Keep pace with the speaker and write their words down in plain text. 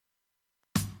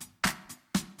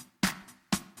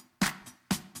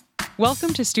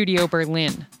Welcome to Studio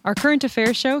Berlin, our current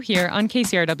affairs show here on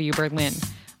KCRW Berlin.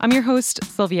 I'm your host,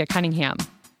 Sylvia Cunningham.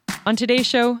 On today's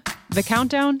show, the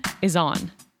countdown is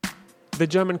on. The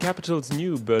German capital's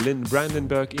new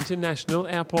Berlin-Brandenburg International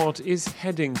Airport is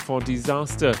heading for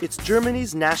disaster. It's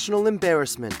Germany's national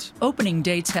embarrassment. Opening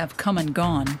dates have come and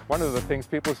gone. One of the things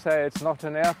people say, it's not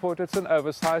an airport, it's an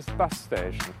oversized bus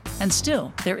station. And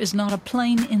still, there is not a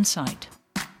plane in sight.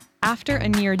 After a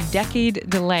near decade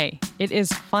delay, it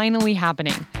is finally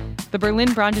happening. The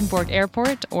Berlin-Brandenburg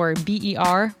Airport, or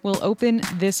BER, will open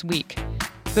this week.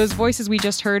 Those voices we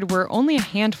just heard were only a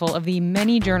handful of the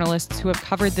many journalists who have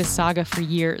covered this saga for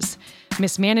years.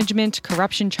 Mismanagement,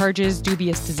 corruption charges,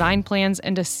 dubious design plans,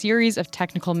 and a series of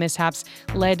technical mishaps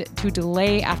led to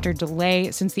delay after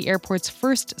delay since the airport's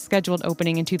first scheduled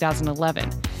opening in 2011.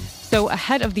 So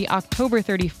ahead of the October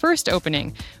 31st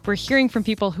opening, we're hearing from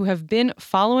people who have been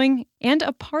following and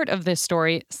a part of this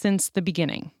story since the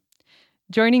beginning.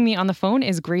 Joining me on the phone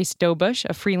is Grace Dobush,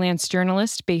 a freelance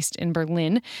journalist based in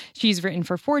Berlin. She's written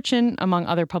for Fortune, among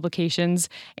other publications.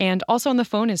 And also on the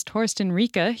phone is Torsten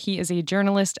Rieke. He is a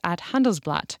journalist at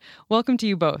Handelsblatt. Welcome to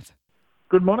you both.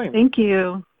 Good morning. Thank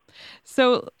you.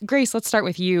 So, Grace, let's start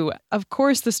with you. Of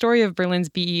course, the story of Berlin's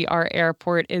BER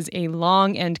airport is a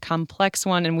long and complex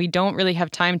one, and we don't really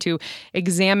have time to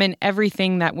examine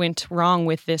everything that went wrong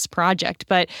with this project.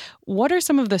 But what are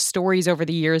some of the stories over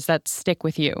the years that stick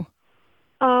with you?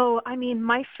 Oh,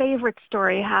 my favorite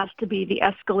story has to be the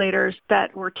escalators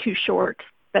that were too short,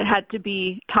 that had to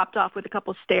be topped off with a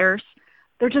couple stairs.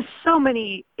 There are just so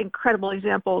many incredible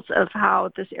examples of how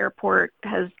this airport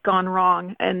has gone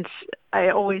wrong. And I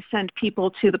always send people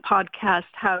to the podcast,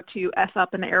 How to F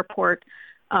Up an Airport,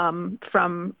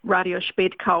 from Radio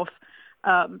Spätkauf,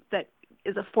 that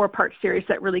is a 4-part series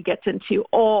that really gets into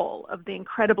all of the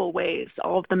incredible ways,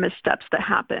 all of the missteps that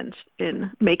happened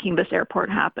in making this airport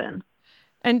happen.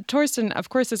 And Torsten, of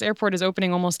course, this airport is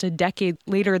opening almost a decade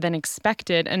later than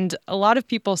expected. And a lot of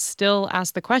people still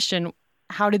ask the question,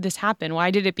 how did this happen?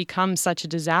 Why did it become such a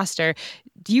disaster?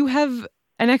 Do you have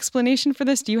an explanation for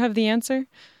this? Do you have the answer?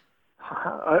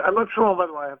 I'm not sure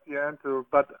whether I have the answer,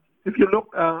 but if you look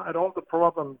at all the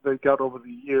problems they got over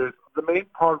the years, the main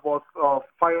part was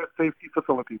fire safety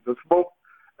facilities. The smoke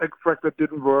extractor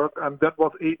didn't work, and that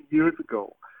was 8 years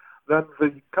ago. Then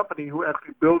the company who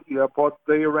actually built the airport,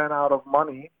 they ran out of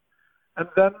money. And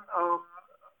then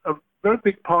a very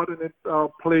big part in it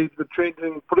plays the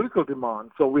changing political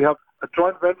demand. So we have a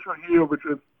joint venture here which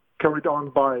is carried on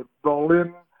by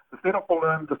Berlin, the state of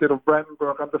Berlin, the state of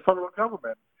Brandenburg, and the federal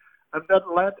government. And that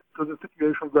led to the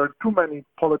situation where too many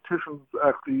politicians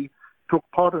actually took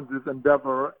part in this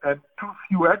endeavor and too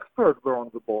few experts were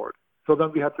on the board. So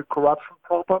then we had the corruption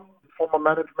problem. Former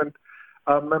management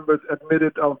members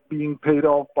admitted of being paid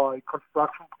off by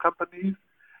construction companies.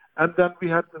 And then we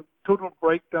had the total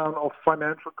breakdown of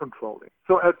financial controlling.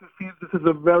 So as you see, this is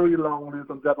a very long list,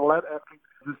 and that led actually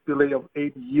to this delay of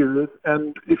 8 years.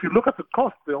 And if you look at the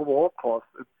cost, the overall cost,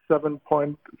 it's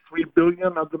 7.3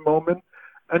 billion at the moment.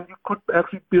 And you could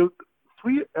actually build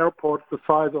 3 airports the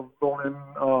size of Berlin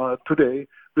today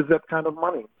with that kind of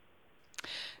money.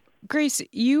 Grace,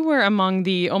 you were among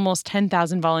the almost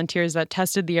 10,000 volunteers that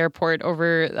tested the airport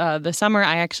over the summer.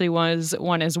 I actually was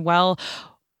one as well.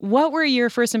 What were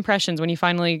your first impressions when you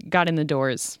finally got in the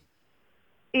doors?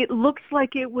 It looks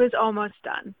like it was almost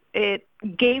done. It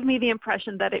gave me the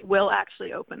impression that it will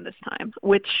actually open this time,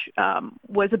 which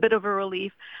was a bit of a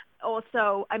relief.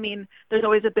 Also, there's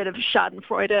always a bit of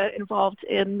schadenfreude involved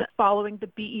in following the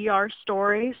BER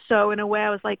story. So in a way, I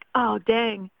was like, oh,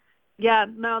 dang. Yeah,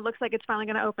 no, it looks like it's finally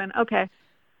going to open. Okay.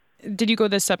 Did you go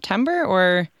this September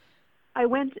or? I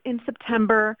went in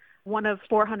September, one of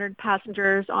 400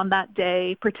 passengers on that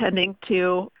day, pretending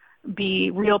to be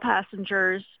real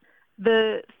passengers.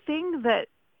 The thing that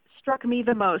struck me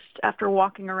the most after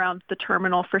walking around the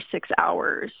terminal for 6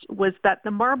 hours was that the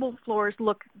marble floors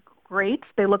look great.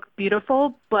 They look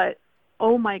beautiful, but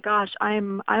oh my gosh,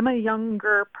 I'm a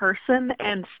younger person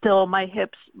and still my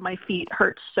hips, my feet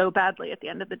hurt so badly at the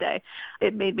end of the day.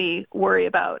 It made me worry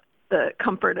about the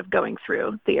comfort of going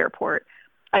through the airport.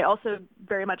 I also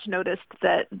very much noticed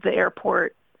that the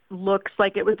airport looks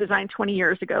like it was designed 20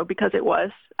 years ago, because it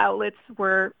was. Outlets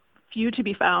were few to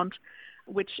be found,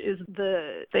 which is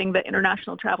the thing that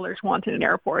international travelers want in an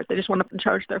airport. They just want to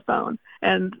charge their phone.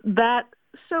 And that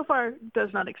so far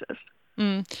does not exist.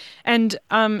 And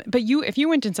but if you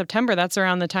went in September, that's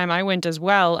around the time I went as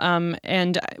well.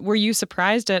 And were you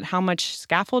surprised at how much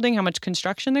scaffolding, how much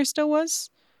construction there still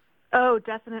was? Oh,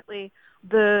 definitely.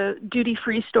 The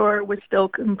duty-free store was still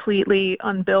completely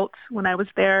unbuilt when I was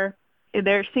there.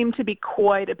 There seemed to be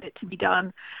quite a bit to be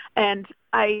done. And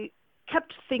I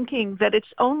kept thinking that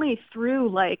it's only through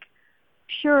like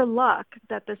pure luck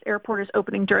that this airport is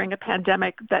opening during a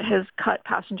pandemic that has cut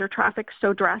passenger traffic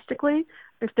so drastically.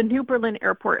 If the new Berlin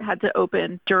airport had to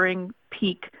open during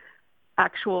peak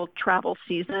actual travel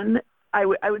season, I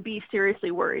would be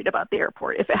seriously worried about the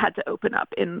airport if it had to open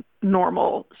up in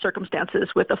normal circumstances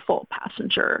with a full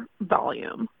passenger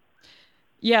volume.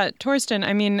 Yeah, Torsten,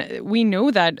 I mean, we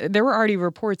know that there were already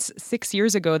reports 6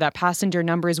 years ago that passenger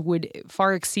numbers would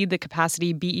far exceed the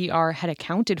capacity BER had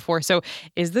accounted for. So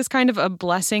is this kind of a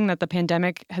blessing that the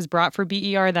pandemic has brought for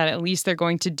BER, that at least they're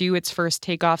going to do its first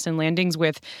takeoffs and landings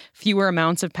with fewer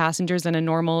amounts of passengers than a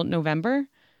normal November?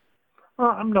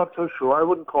 I'm not so sure. I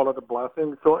wouldn't call it a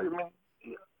blessing. So, I mean,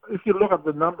 if you look at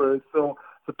the numbers, so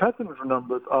the passenger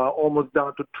numbers are almost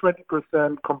down to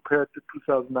 20% compared to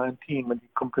 2019 when you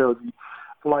compare the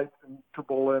flights to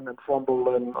Berlin and from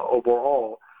Berlin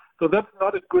overall. So that's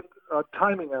not a good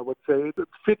timing, I would say. It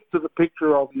fits to the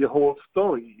picture of the whole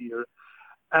story here.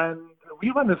 And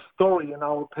we run a story in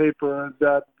our paper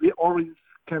that we always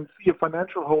can see a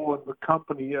financial hole in the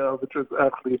company, which is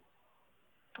actually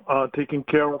taking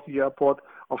care of the airport,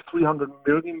 of 300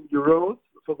 million euros.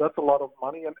 So that's a lot of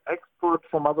money. And experts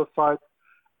from other sides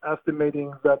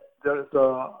estimating that there is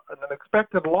an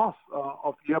expected loss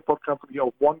of the airport company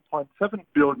of 1.7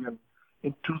 billion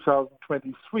in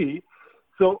 2023.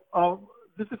 So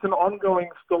this is an ongoing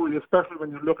story, especially when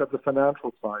you look at the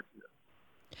financial side here.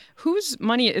 Whose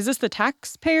money? Is this the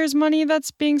taxpayers' money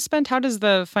that's being spent? How does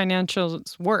the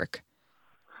financials work?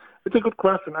 It's a good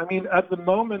question. I mean, at the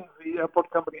moment, the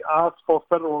airport company asks for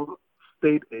federal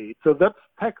state aid. So that's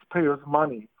taxpayers'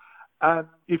 money. And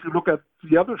if you look at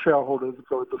the other shareholders,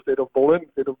 so the state of Berlin,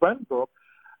 the state of Brandenburg,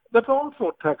 that's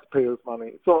also taxpayers'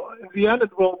 money. So in the end, it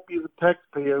will be the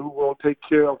taxpayer who will take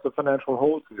care of the financial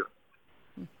holes here.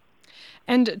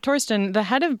 And Torsten, the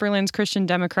head of Berlin's Christian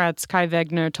Democrats, Kai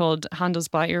Wegner, told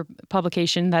Handelsblatt, your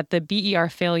publication, that the BER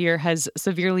failure has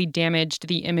severely damaged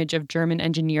the image of German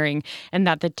engineering and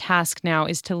that the task now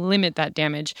is to limit that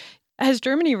damage. Has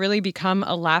Germany really become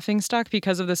a laughingstock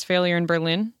because of this failure in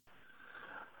Berlin?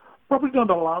 Probably not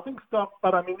a laughingstock,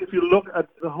 but I mean, if you look at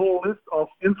the whole list of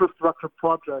infrastructure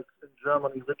projects in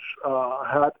Germany, which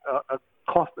had a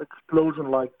cost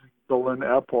explosion like the Berlin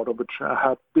airport, or which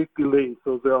had big delays.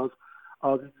 So there's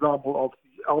the example of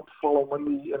the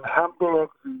Elbphilharmonie in Hamburg,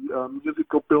 the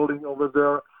musical building over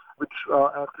there, which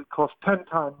actually cost 10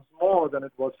 times more than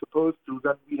it was supposed to.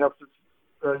 Then we have this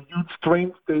huge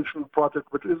train station project,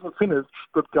 which isn't finished,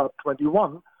 Stuttgart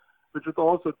 21, which is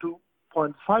also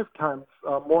 2.5 times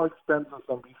more expensive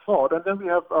than we thought. And then we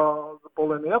have the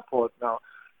Berlin airport now.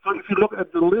 So if you look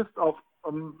at the list of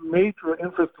major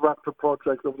infrastructure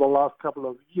projects over the last couple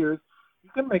of years, you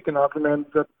can make an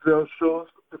argument that there shows,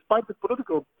 despite the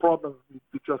political problems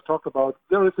we just talked about,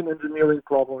 there is an engineering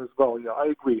problem as well. Yeah, I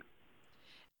agree.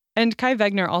 And Kai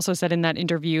Wegner also said in that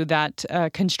interview that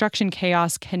construction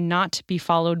chaos cannot be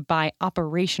followed by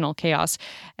operational chaos.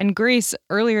 And Grace,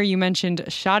 earlier you mentioned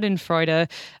Schadenfreude,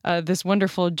 this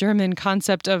wonderful German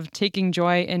concept of taking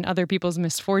joy in other people's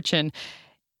misfortune.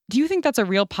 Do you think that's a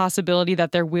real possibility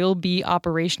that there will be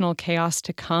operational chaos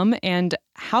to come? And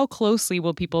how closely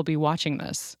will people be watching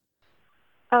this?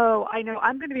 Oh, I know.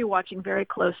 I'm going to be watching very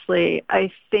closely. I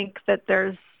think that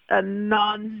there's a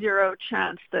non-zero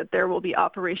chance that there will be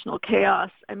operational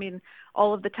chaos. I mean,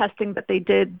 all of the testing that they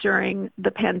did during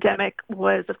the pandemic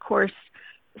was, of course,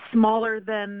 smaller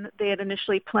than they had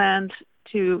initially planned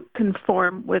to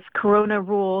conform with Corona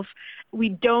rules. We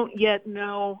don't yet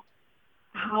know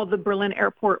how the Berlin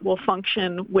airport will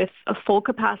function with a full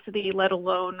capacity, let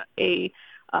alone a,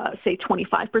 say,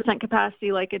 25%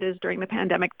 capacity like it is during the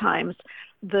pandemic times.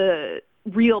 The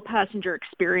real passenger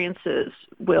experiences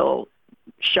will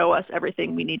show us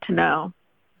everything we need to know.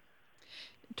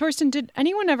 Torsten, did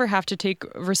anyone ever have to take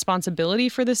responsibility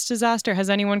for this disaster? Has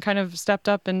anyone kind of stepped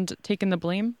up and taken the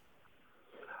blame?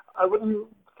 I wouldn't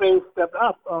say step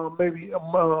up. Maybe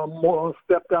more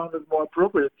step down is more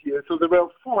appropriate here. So there were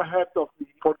 4 heads of the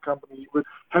airport company which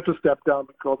had to step down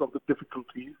because of the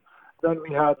difficulties. Then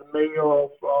we had the mayor of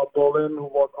Berlin, who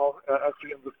was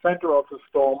actually in the center of the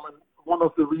storm. And one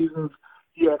of the reasons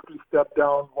he actually stepped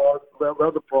down was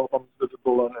where the problems with the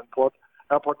Berlin airport.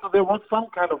 So there was some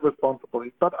kind of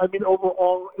responsibility. But I mean,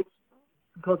 overall, it's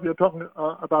because we are talking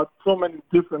about so many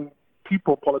different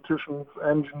people, politicians,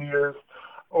 engineers,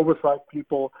 oversight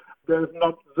people. There's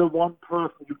not the one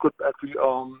person you could actually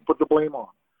put the blame on.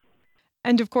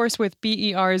 And of course, with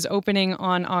BER's opening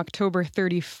on October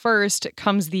 31st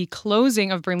comes the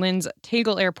closing of Berlin's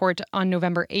Tegel Airport on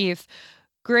November 8th.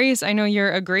 Grace, I know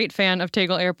you're a great fan of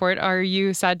Tegel Airport. Are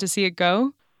you sad to see it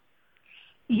go?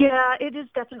 Yeah, it is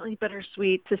definitely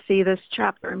bittersweet to see this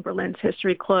chapter in Berlin's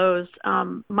history close.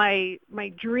 My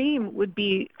dream would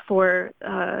be for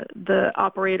the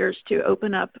operators to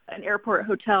open up an airport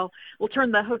hotel. We'll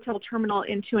turn the hotel terminal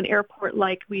into an airport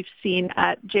like we've seen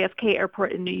at JFK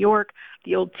Airport in New York.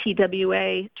 The old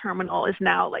TWA terminal is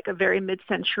now like a very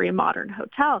mid-century modern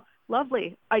hotel.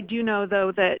 Lovely. I do know,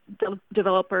 though, that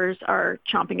developers are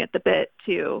chomping at the bit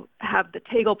to have the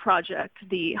Tegel project,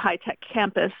 the high-tech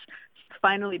campus,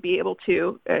 finally be able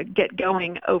to get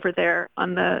going over there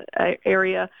on the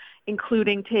area,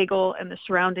 including Tegel and the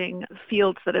surrounding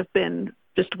fields that have been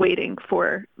just waiting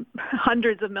for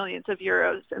hundreds of millions of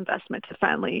euros investment to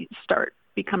finally start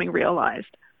becoming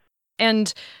realized.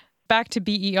 And back to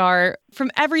BER,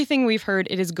 from everything we've heard,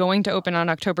 it is going to open on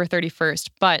October 31st.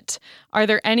 But are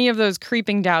there any of those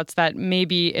creeping doubts that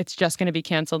maybe it's just going to be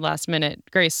canceled last minute?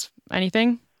 Grace,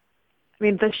 anything? I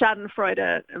mean, the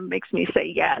Schadenfreude makes me say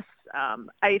yes.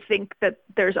 I think that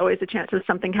there's always a chance of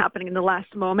something happening in the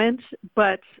last moment,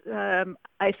 but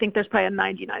I think there's probably a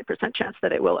 99% chance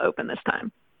that it will open this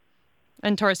time.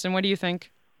 And Torsten, what do you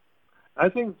think? I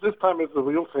think this time is the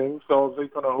real thing, so they're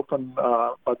going to open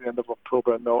by the end of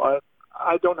October. No,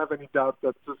 I don't have any doubt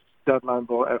that this deadline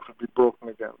will actually be broken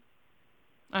again.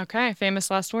 Okay, famous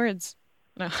last words.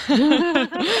 No.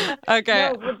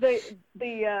 Okay. No, with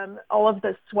the all of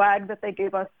the swag that they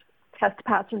gave us test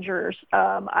passengers,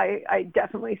 I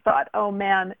definitely thought, oh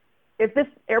man, if this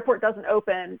airport doesn't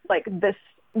open, like this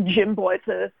gym boy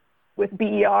with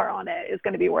BER on it is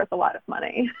going to be worth a lot of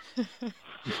money.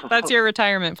 That's your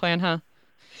retirement plan, huh?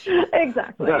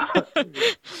 Exactly.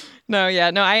 No,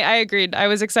 I agreed. I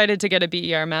was excited to get a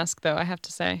BER mask, though, I have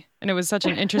to say. And it was such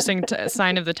an interesting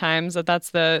sign of the times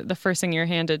that's the first thing you're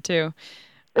handed, too.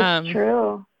 It's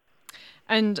true.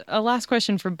 And a last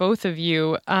question for both of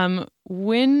you.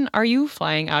 When are you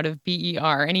flying out of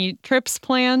BER? Any trips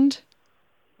planned?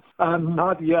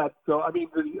 Not yet. So, I mean,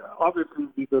 obviously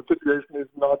the situation is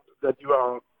not that you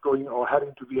are going or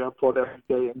heading to the airport every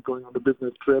day and going on a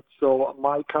business trip. So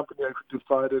my company actually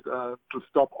decided to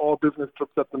stop all business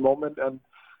trips at the moment. And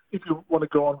if you want to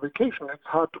go on vacation, it's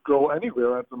hard to go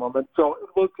anywhere at the moment. So it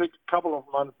will take a couple of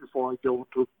months before I go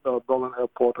to Berlin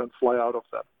Airport and fly out of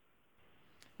that.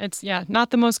 It's, not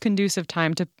the most conducive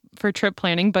time for trip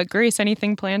planning. But Grace,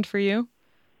 anything planned for you?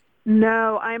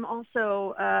 No, I'm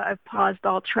also, I've paused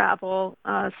all travel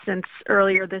since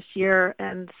earlier this year,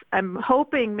 and I'm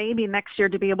hoping maybe next year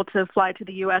to be able to fly to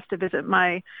the U.S. to visit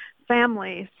my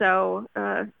family. So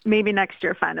maybe next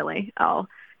year, finally, I'll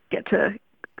get to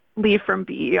leave from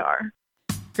BER.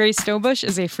 Grace Stobusch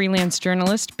is a freelance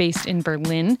journalist based in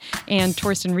Berlin, and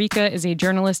Torsten Rieke is a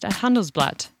journalist at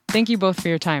Handelsblatt. Thank you both for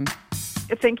your time.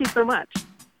 Thank you so much.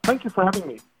 Thank you for having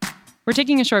me. We're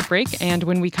taking a short break, and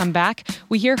when we come back,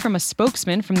 we hear from a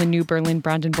spokesman from the new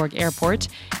Berlin-Brandenburg Airport,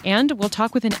 and we'll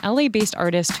talk with an LA-based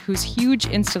artist whose huge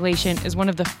installation is one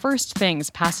of the first things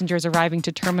passengers arriving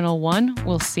to Terminal 1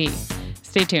 will see.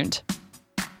 Stay tuned.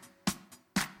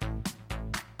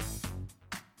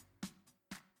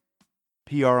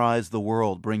 PRI's The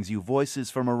World brings you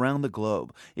voices from around the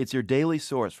globe. It's your daily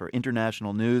source for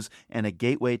international news and a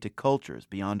gateway to cultures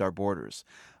beyond our borders.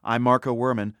 I'm Marco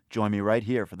Werman. Join me right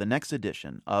here for the next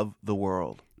edition of The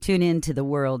World. Tune in to The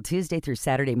World Tuesday through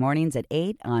Saturday mornings at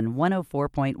 8 on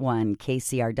 104.1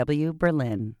 KCRW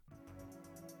Berlin.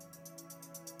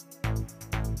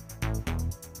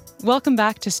 Welcome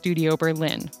back to Studio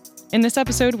Berlin. In this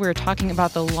episode, we're talking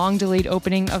about the long-delayed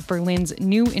opening of Berlin's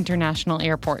new international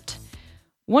airport.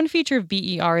 One feature of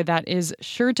BER that is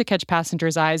sure to catch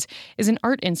passengers' eyes is an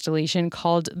art installation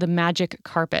called The Magic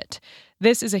Carpet.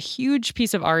 This is a huge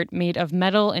piece of art made of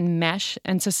metal and mesh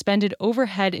and suspended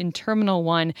overhead in Terminal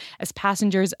 1 as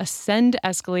passengers ascend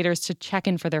escalators to check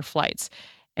in for their flights.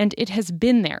 And it has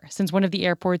been there since one of the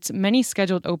airport's many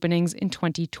scheduled openings in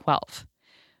 2012.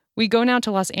 We go now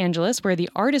to Los Angeles, where the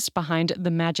artist behind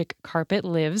The Magic Carpet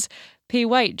lives. Pei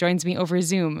White joins me over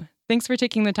Zoom. Thanks for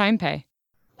taking the time, Pei.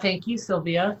 Thank you,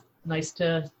 Sylvia. Nice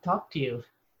to talk to you.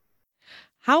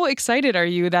 How excited are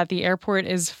you that the airport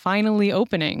is finally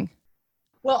opening?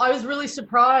 Well, I was really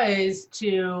surprised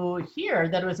to hear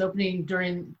that it was opening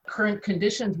during current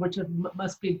conditions, which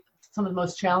must be some of the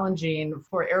most challenging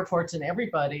for airports and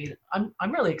everybody. I'm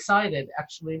really excited,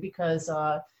 actually, because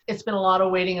it's been a lot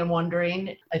of waiting and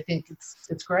wondering. I think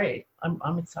it's great.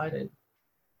 I'm excited.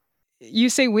 You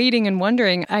say waiting and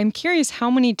wondering. I'm curious,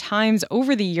 how many times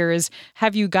over the years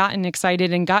have you gotten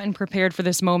excited and gotten prepared for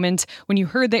this moment when you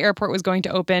heard the airport was going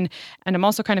to open? And I'm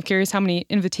also kind of curious how many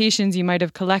invitations you might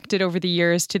have collected over the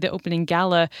years to the opening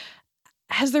gala.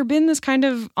 Has there been this kind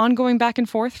of ongoing back and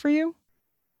forth for you?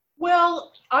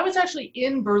 Well, I was actually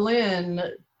in Berlin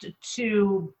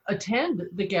to attend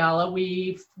the gala.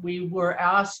 We were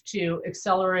asked to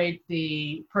accelerate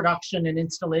the production and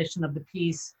installation of the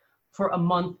piece for a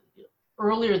month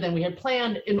earlier than we had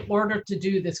planned in order to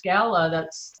do this gala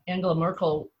that's Angela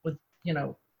Merkel was,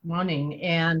 running.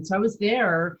 And so I was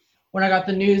there when I got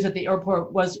the news that the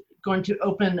airport was going to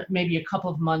open maybe a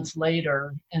couple of months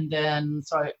later. And then,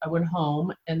 so I went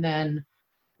home, and then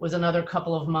was another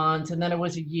couple of months, and then it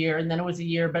was a year, and then it was a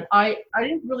year. But I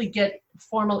didn't really get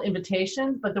formal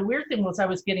invitations. But the weird thing was I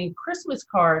was getting Christmas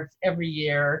cards every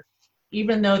year,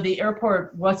 even though the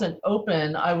airport wasn't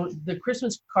open. The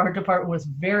Christmas card department was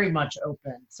very much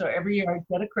open. So every year I'd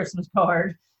get a Christmas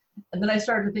card. And then I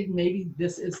started to think maybe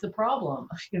this is the problem.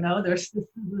 There's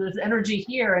energy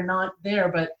here and not there.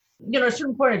 But, at a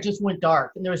certain point it just went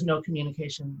dark and there was no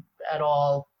communication at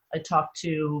all. I talked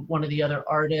to one of the other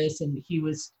artists, and he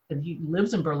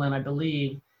lives in Berlin, I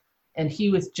believe. And he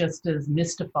was just as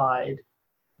mystified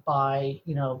by,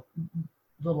 the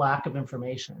lack of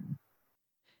information.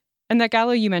 And that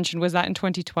gala you mentioned, was that in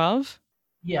 2012?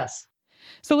 Yes.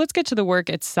 So let's get to the work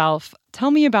itself.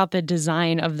 Tell me about the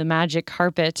design of the magic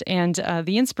carpet and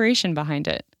the inspiration behind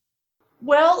it.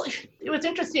 Well, it was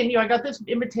interesting. I got this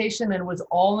invitation and it was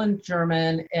all in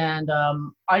German. And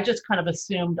I just kind of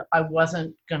assumed I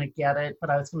wasn't going to get it, but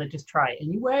I was going to just try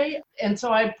anyway. And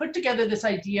so I put together this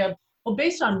idea,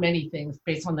 based on many things,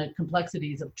 based on the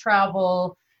complexities of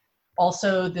travel,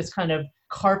 also this kind of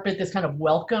carpet, this kind of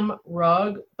welcome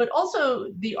rug, but also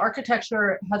the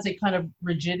architecture has a kind of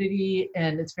rigidity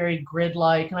and it's very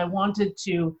grid-like. And I wanted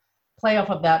to play off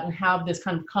of that and have this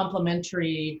kind of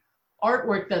complementary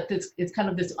artwork it's kind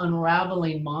of this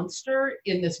unraveling monster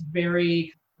in this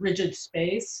very rigid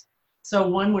space. So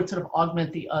one would sort of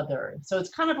augment the other. So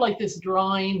it's kind of like this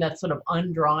drawing that's sort of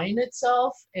undrawing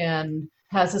itself and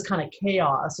has this kind of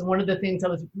chaos. And one of the things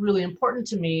that was really important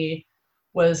to me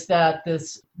was that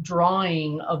this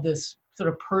drawing of this sort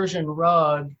of Persian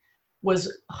rug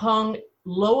was hung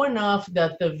low enough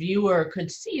that the viewer could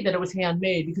see that it was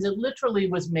handmade, because it literally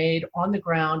was made on the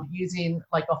ground using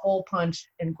like a hole punch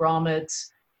and grommets,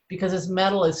 because this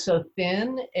metal is so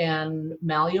thin and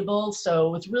malleable.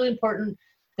 So it's really important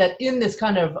that in this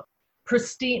kind of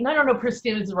pristine, I don't know if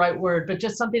pristine is the right word, but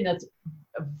just something that's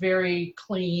a very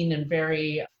clean and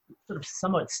very sort of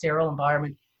somewhat sterile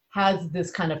environment has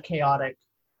this kind of chaotic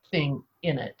thing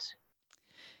in it.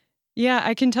 Yeah,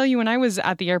 I can tell you when I was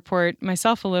at the airport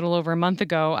myself a little over a month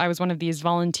ago, I was one of these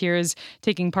volunteers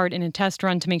taking part in a test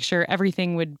run to make sure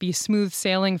everything would be smooth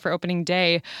sailing for opening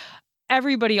day.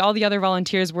 Everybody, all the other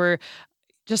volunteers were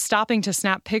just stopping to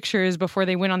snap pictures before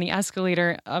they went on the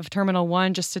escalator of Terminal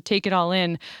 1 just to take it all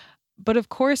in. But of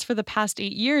course, for the past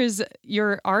 8 years,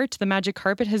 your art, the magic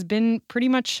carpet, has been pretty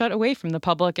much shut away from the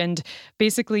public and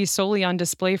basically solely on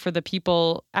display for the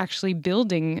people actually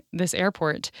building this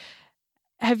airport.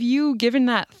 Have you given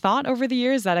that thought over the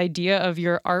years, that idea of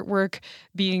your artwork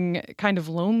being kind of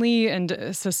lonely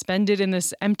and suspended in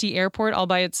this empty airport all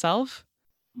by itself?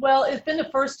 Well, it's been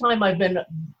the first time I've been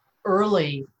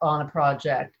early on a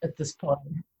project at this point.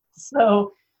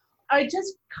 So I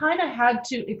just kind of had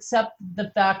to accept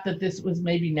the fact that this was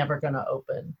maybe never going to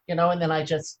open, and then I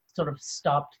just sort of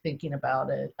stopped thinking about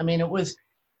it. I mean,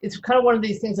 it's kind of one of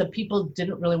these things that people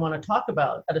didn't really want to talk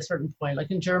about at a certain point.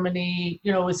 Like in Germany,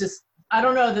 it was just, I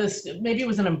don't know, maybe it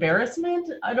was an embarrassment.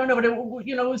 I don't know, but it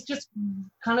was just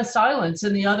kind of silence.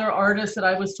 And the other artist that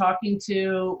I was talking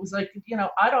to was like,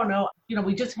 I don't know,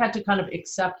 we just had to kind of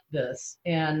accept this.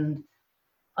 And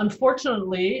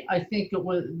unfortunately, I think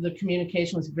the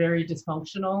communication was very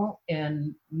dysfunctional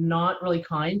and not really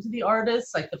kind to the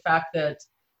artists. Like the fact that,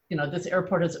 this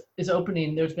airport is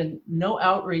opening, there's been no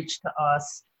outreach to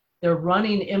us. They're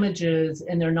running images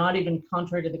and they're not even,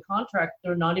 contrary to the contract,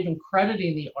 they're not even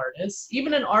crediting the artists.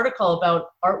 Even an article about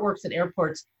artworks at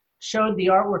airports showed the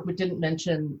artwork but didn't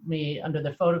mention me under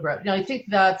the photograph. I think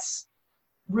that's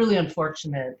really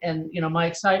unfortunate. And, my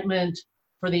excitement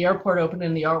for the airport opening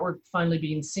and the artwork finally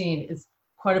being seen is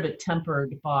quite a bit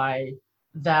tempered by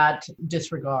that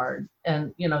disregard.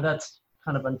 And, that's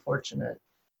kind of unfortunate.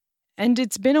 And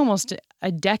it's been almost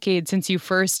a decade since you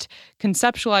first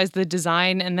conceptualized the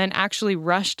design and then actually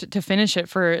rushed to finish it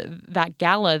for that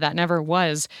gala that never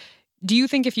was. Do you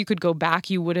think if you could go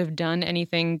back, you would have done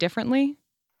anything differently?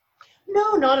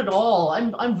 No, not at all.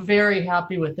 I'm very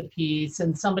happy with the piece.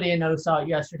 And somebody I know saw it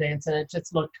yesterday and said it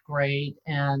just looked great.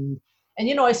 And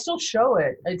I still show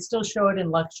it. I'd still show it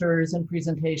in lectures and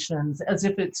presentations as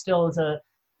if it still is a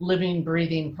living,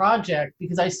 breathing project,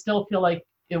 because I still feel like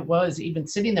it was even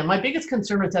sitting there. My biggest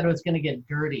concern was that it was going to get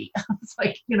dirty. It's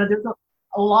like,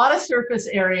 a lot of surface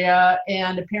area,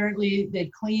 and apparently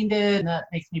they cleaned it, and that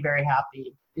makes me very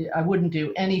happy. I wouldn't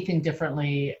do anything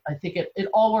differently. I think it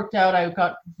all worked out. I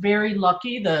got very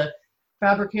lucky. The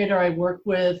fabricator I worked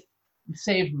with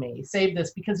saved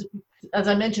this, because as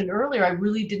I mentioned earlier, I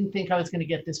really didn't think I was going to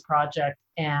get this project,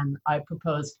 and I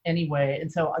proposed anyway.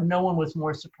 And so no one was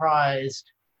more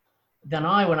surprised than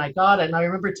I when I got it. And I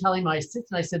remember telling my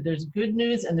assistant, I said, there's good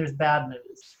news and there's bad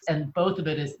news. And both of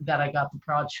it is that I got the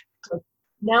project. So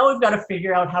now we've got to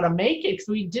figure out how to make it, because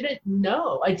we didn't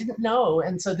know. I didn't know.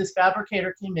 And so this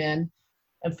fabricator came in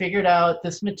and figured out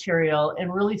this material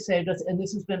and really saved us. And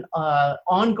this has been an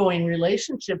ongoing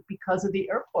relationship because of the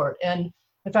airport. And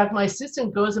in fact, my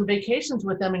assistant goes on vacations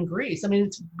with them in Greece. I mean,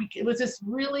 it was this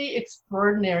really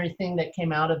extraordinary thing that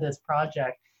came out of this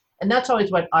project. And that's always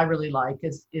what I really like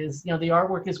is the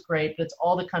artwork is great, but it's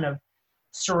all the kind of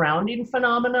surrounding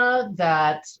phenomena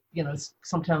that,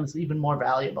 sometimes even more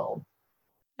valuable.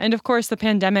 And of course, the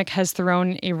pandemic has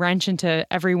thrown a wrench into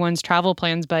everyone's travel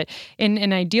plans. But in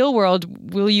an ideal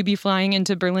world, will you be flying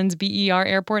into Berlin's BER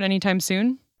airport anytime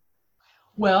soon?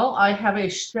 Well, I have a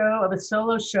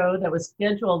solo show that was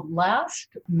scheduled last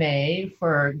May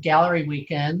for Gallery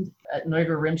Weekend at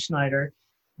Neuger Rimschneider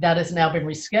that has now been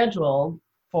rescheduled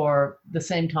for the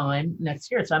same time next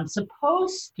year. So I'm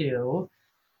supposed to.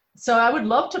 So I would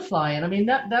love to fly in. I mean,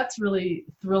 that's really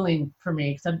thrilling for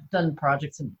me, because I've done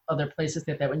projects in other places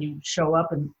like that when you show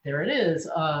up and there it is.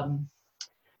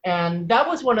 And that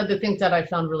was one of the things that I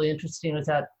found really interesting, was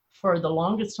that for the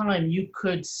longest time, you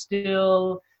could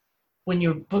still, when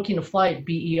you're booking a flight,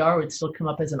 BER would still come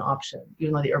up as an option,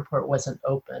 even though the airport wasn't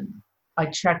open. I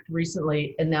checked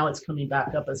recently, and now it's coming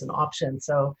back up as an option.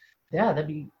 So yeah, that'd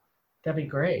be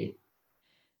great.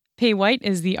 Pei White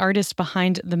is the artist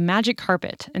behind The Magic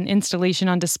Carpet, an installation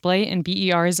on display in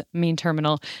BER's main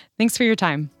terminal. Thanks for your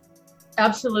time.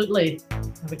 Absolutely.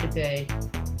 Have a good day.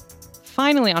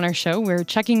 Finally on our show, we're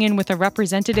checking in with a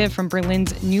representative from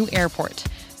Berlin's new airport.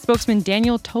 Spokesman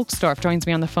Daniel Toksdorf joins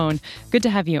me on the phone. Good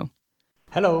to have you.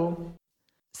 Hello.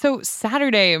 So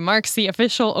Saturday marks the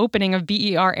official opening of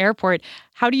BER Airport.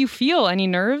 How do you feel? Any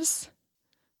nerves?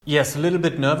 Yes, a little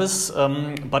bit nervous,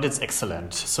 but it's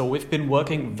excellent. So we've been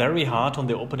working very hard on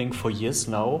the opening for years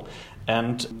now,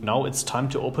 and now it's time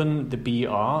to open the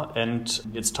BER, and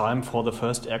it's time for the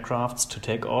first aircrafts to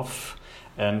take off,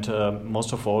 and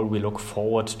most of all, we look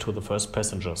forward to the first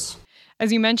passengers.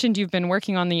 As you mentioned, you've been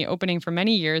working on the opening for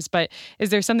many years, but is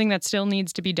there something that still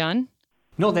needs to be done?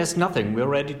 No, there's nothing. We're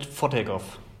ready for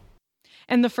takeoff.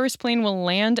 And the first plane will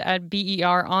land at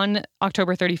BER on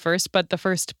October 31st, but the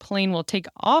first plane will take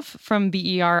off from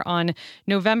BER on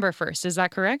November 1st. Is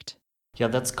that correct? Yeah,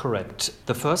 that's correct.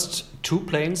 The first two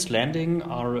planes landing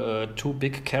are two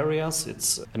big carriers.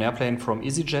 It's an airplane from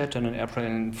EasyJet and an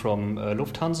airplane from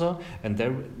Lufthansa. And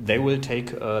they will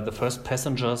take the first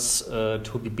passengers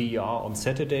to the BER on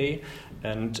Saturday.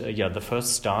 And the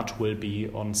first start will be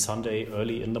on Sunday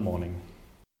early in the morning.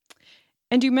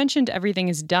 And you mentioned everything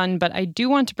is done, but I do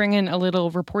want to bring in a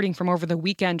little reporting from over the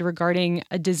weekend regarding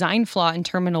a design flaw in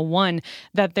Terminal 1,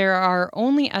 that there are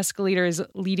only escalators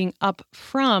leading up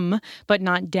from, but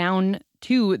not down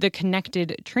to, the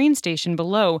connected train station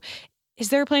below.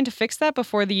 Is there a plan to fix that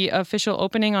before the official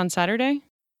opening on Saturday?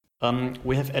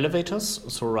 We have elevators,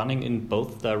 so running in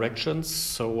both directions.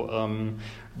 So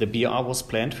the BER was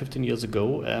planned 15 years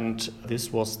ago, and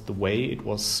this was the way it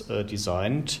was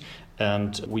designed.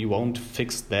 And we won't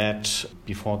fix that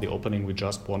before the opening. We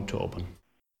just want to open.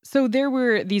 So there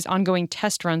were these ongoing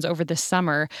test runs over the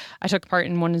summer. I took part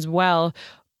in one as well.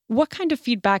 What kind of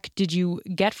feedback did you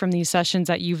get from these sessions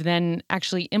that you've then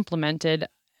actually implemented?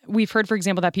 We've heard, for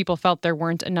example, that people felt there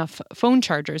weren't enough phone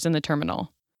chargers in the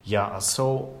terminal. Yeah,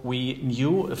 so we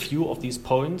knew a few of these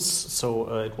points,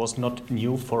 so it was not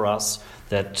new for us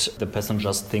that the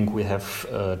passengers think we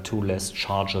have two less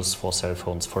chargers for cell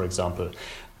phones, for example.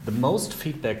 The most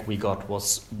feedback we got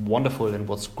was wonderful and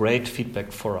was great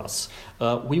feedback for us.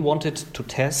 We wanted to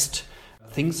test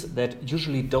things that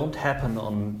usually don't happen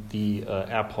on the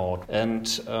airport. And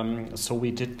so we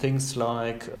did things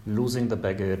like losing the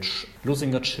baggage,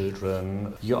 losing your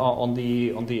children. You are on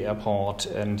the airport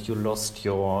and you lost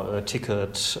your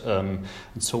ticket. And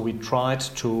so we tried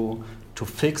to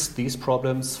fix these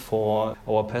problems for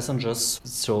our passengers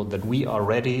so that we are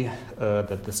ready,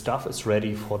 that the staff is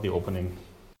ready for the opening.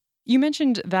 You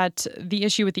mentioned that the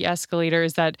issue with the escalator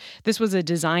is that this was a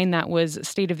design that was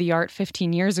state-of-the-art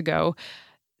 15 years ago.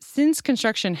 Since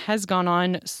construction has gone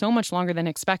on so much longer than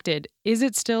expected, is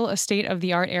it still a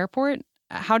state-of-the-art airport?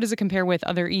 How does it compare with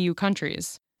other EU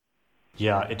countries?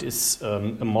 Yeah, it is a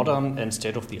modern and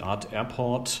state-of-the-art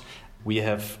airport. We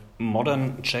have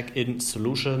modern check-in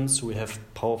solutions. We have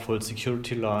powerful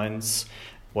security lines.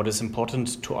 What is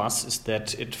important to us is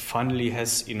that it finally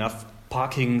has enough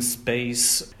parking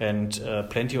space and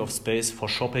plenty of space for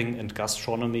shopping and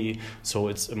gastronomy. So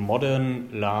it's a modern,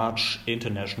 large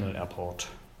international airport.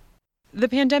 The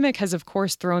pandemic has, of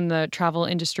course, thrown the travel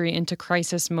industry into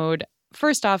crisis mode.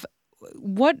 First off,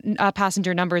 what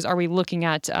passenger numbers are we looking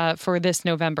at for this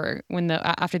November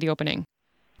after the opening?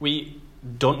 We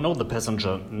don't know the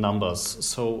passenger numbers,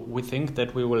 so we think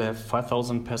that we will have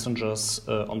 5,000 passengers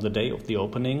on the day of the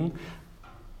opening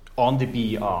on the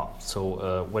BER.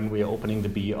 So when we are opening the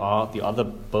BER, the other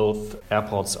both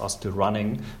airports are still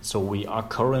running. So we are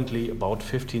currently about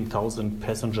 15,000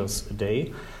 passengers a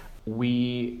day.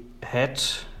 We had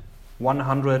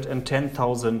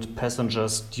 110,000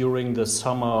 passengers during the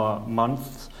summer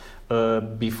months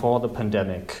before the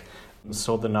pandemic.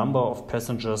 So the number of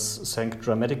passengers sank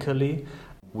dramatically.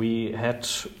 We had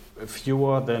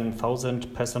fewer than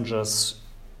 1,000 passengers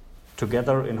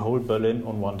together in whole Berlin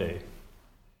on one day.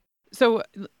 So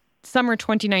summer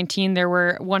 2019, there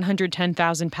were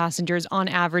 110,000 passengers on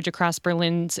average across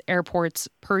Berlin's airports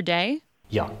per day?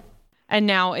 Yeah. And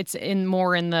now it's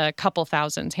more in the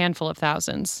handful of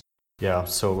thousands. Yeah,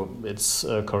 so it's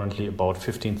currently about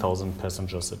 15,000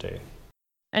 passengers a day.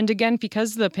 And again,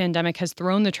 because the pandemic has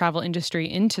thrown the travel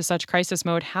industry into such crisis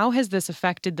mode, how has this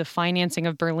affected the financing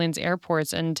of Berlin's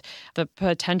airports and the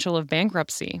potential of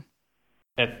bankruptcy?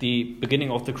 At the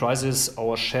beginning of the crisis,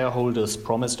 our shareholders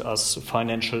promised us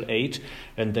financial aid,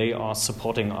 and they are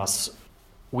supporting us.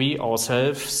 We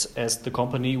ourselves, as the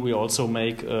company, we also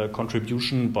make a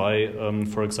contribution by,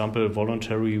 for example,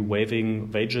 voluntary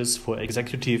waiving wages for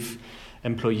executive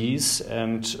employees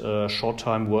and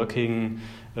short-time working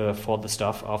for the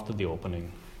staff after the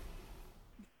opening.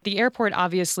 The airport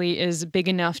obviously is big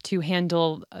enough to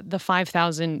handle the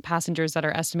 5,000 passengers that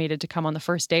are estimated to come on the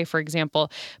first day, for example.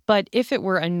 But if it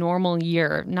were a normal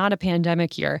year, not a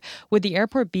pandemic year, would the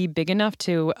airport be big enough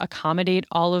to accommodate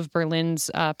all of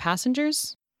Berlin's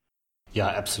passengers? Yeah,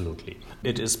 absolutely.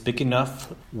 It is big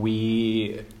enough.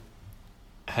 We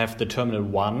have the Terminal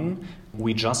 1.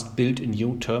 We just built a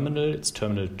new terminal. It's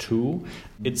Terminal 2.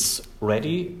 It's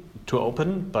ready to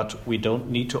open, but we don't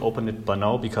need to open it by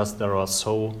now because there are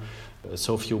so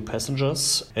few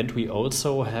passengers. And we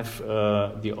also have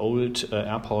the old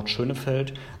airport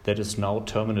Schönefeld that is now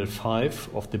Terminal 5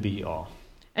 of the BER.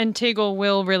 And Tegel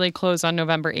will really close on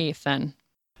November 8th then?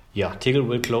 Yeah, Tegel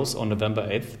will close on November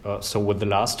 8th. So with the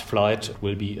last flight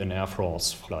will be an Air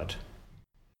France flight.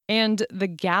 And the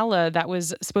gala that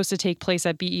was supposed to take place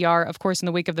at BER, of course, in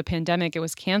the wake of the pandemic, it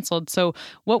was canceled. So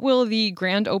what will the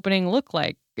grand opening look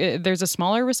like? There's a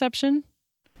smaller reception?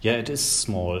 Yeah, it is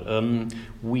small.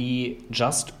 We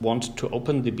just want to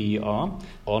open the BER.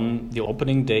 On the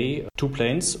opening day, 2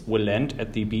 planes will land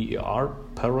at the BER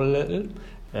parallel,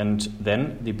 and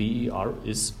then the BER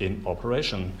is in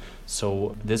operation.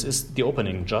 So this is the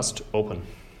opening, just open.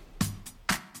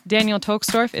 Daniel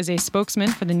Toksdorf is a spokesman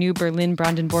for the new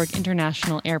Berlin-Brandenburg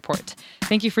International Airport.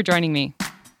 Thank you for joining me.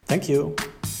 Thank you.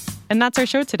 And that's our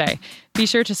show today. Be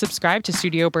sure to subscribe to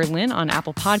Studio Berlin on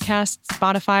Apple Podcasts,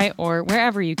 Spotify, or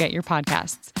wherever you get your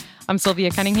podcasts. I'm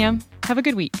Sylvia Cunningham. Have a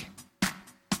good week.